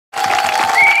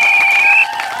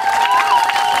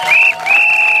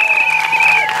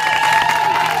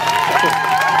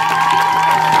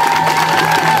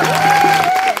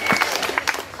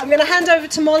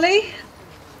to Molly.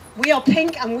 We are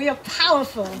pink and we are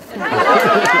powerful.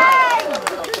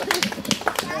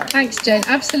 Thanks, Jane.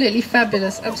 Absolutely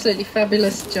fabulous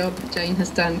job Jane has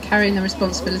done, carrying the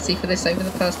responsibility for this over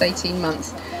the past 18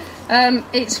 months.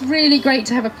 It's really great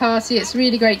to have a party. It's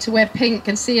really great to wear pink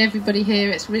and see everybody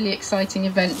here. It's a really exciting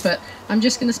event, but I'm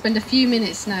just going to spend a few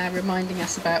minutes now reminding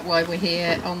us about why we're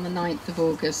here on the 9th of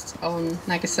August on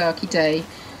Nagasaki Day.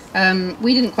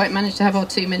 We didn't quite manage to have our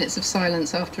 2 minutes of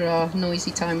silence after our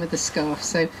noisy time with the scarf,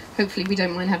 so hopefully we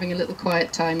don't mind having a little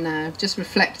quiet time now, just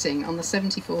reflecting on the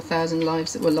 74,000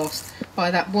 lives that were lost by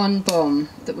that one bomb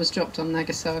that was dropped on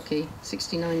Nagasaki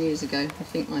 69 years ago. I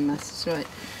think my maths is right.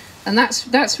 And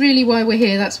that's really why we're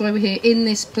here. That's why we're here in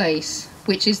this place,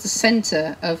 which is the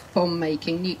centre of bomb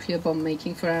making, nuclear bomb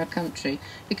making for our country.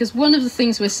 Because one of the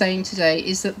things we're saying today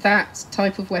is that that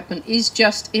type of weapon is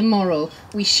just immoral.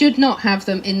 We should not have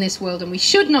them in this world, and we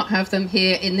should not have them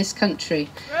here in this country.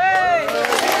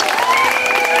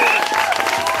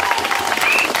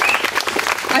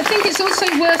 I think it's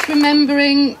also worth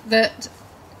remembering that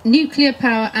nuclear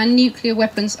power and nuclear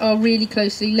weapons are really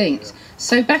closely linked.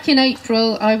 So back in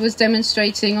April, I was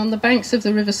demonstrating on the banks of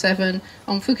the River Severn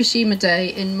on Fukushima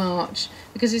Day in March,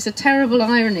 because it's a terrible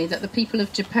irony that the people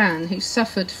of Japan who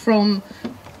suffered from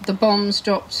the bombs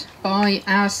dropped by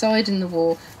our side in the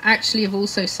war actually have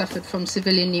also suffered from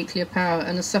civilian nuclear power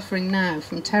and are suffering now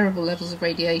from terrible levels of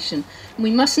radiation. And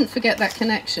we mustn't forget that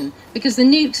connection, because the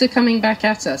nukes are coming back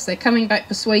at us. They're coming back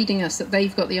persuading us that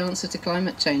they've got the answer to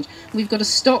climate change. We've got to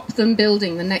stop them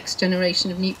building the next generation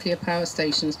of nuclear power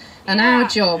stations. And our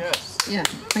job... Yes. Yeah,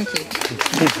 thank you.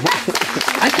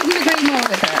 I couldn't agree more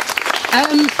with that.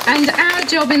 And our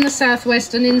job in the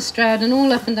southwest and in Stroud and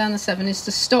all up and down the Severn is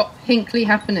to stop Hinkley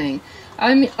happening.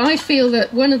 I feel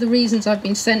that one of the reasons I've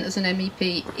been sent as an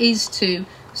MEP is to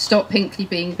stop Hinkley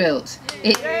being built.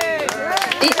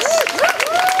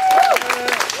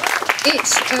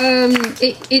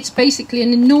 It's basically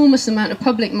an enormous amount of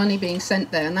public money being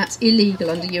sent there, and that's illegal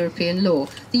under European law.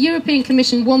 The European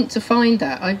Commission want to find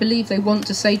that. I believe they want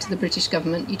to say to the British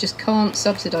government, you just can't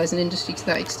subsidise an industry to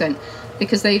that extent,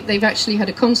 because they've actually had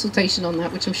a consultation on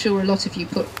that, which I'm sure a lot of you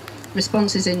put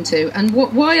responses into. And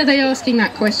why are they asking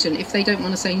that question if they don't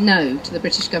want to say no to the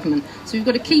British government? So we've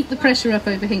got to keep the pressure up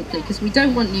over Hinkley, because we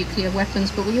don't want nuclear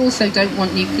weapons, but we also don't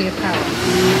want nuclear power.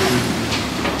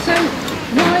 So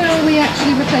why are we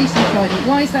actually replacing Trident?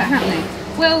 Why is that happening?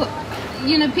 Well,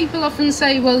 you know, people often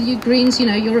say, well, you Greens, you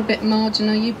know, you're a bit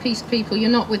marginal, you peace people, you're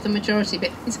not with the majority.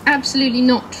 But it's absolutely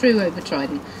not true over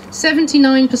Trident.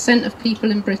 79% of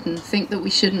people in Britain think that we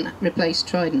shouldn't replace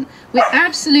Trident. We're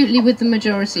absolutely with the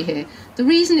majority here. The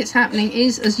reason it's happening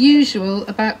is, as usual,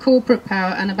 about corporate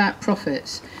power and about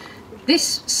profits.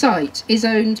 This site is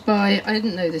owned by, I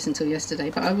didn't know this until yesterday,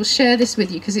 but I will share this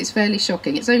with you because it's fairly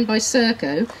shocking. It's owned by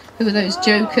Serco, who are those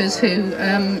jokers who,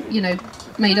 you know,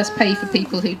 made us pay for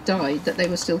people who died that they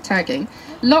were still tagging.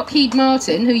 Lockheed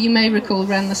Martin, who you may recall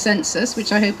ran the census,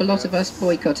 which I hope a lot of us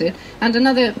boycotted, and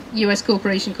another US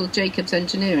corporation called Jacobs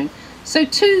Engineering. So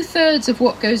 2/3 of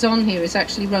what goes on here is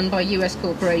actually run by US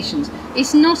corporations.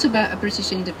 It's not about a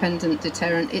British independent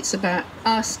deterrent, it's about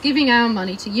us giving our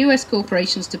money to US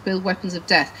corporations to build weapons of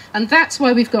death. And that's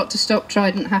why we've got to stop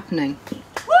Trident happening.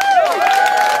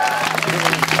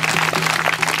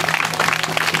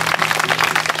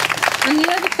 And the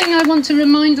other thing I want to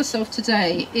remind us of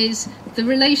today is the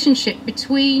relationship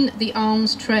between the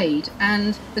arms trade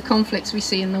and the conflicts we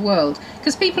see in the world.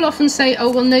 Because people often say, oh,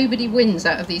 well, nobody wins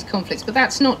out of these conflicts. But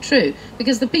that's not true.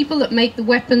 Because the people that make the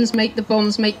weapons, make the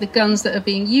bombs, make the guns that are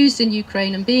being used in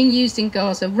Ukraine and being used in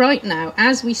Gaza right now,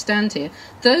 as we stand here,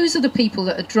 those are the people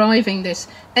that are driving this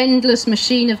endless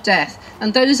machine of death.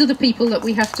 And those are the people that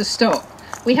we have to stop.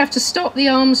 We have to stop the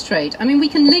arms trade. I mean, we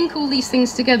can link all these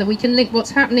things together. We can link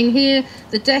what's happening here,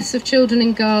 the deaths of children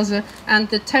in Gaza, and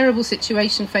the terrible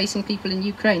situation facing people in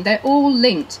Ukraine. They're all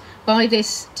linked by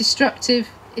this destructive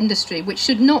industry, which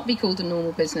should not be called a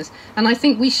normal business. And I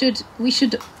think we should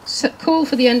call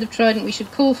for the end of Trident. We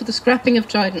should call for the scrapping of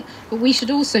Trident, but we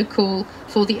should also call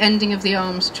for the ending of the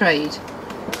arms trade.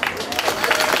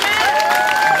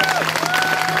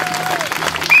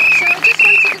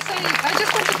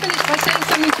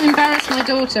 To embarrass my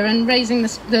daughter and raising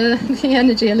the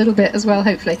energy a little bit as well,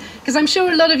 hopefully, because I'm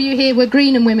sure a lot of you here were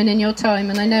Greenham women in your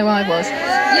time, and I know I was.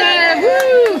 Yeah,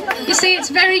 woo! You see, it's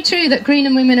very true that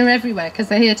Greenham women are everywhere because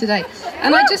they're here today.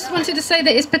 And I just wanted to say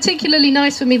that it's particularly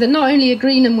nice for me that not only are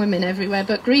Greenham women everywhere,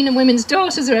 but Greenham women's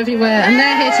daughters are everywhere, and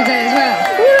they're here today as well.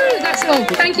 Woo! That's all.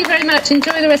 Thank you very much.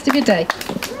 Enjoy the rest of your day.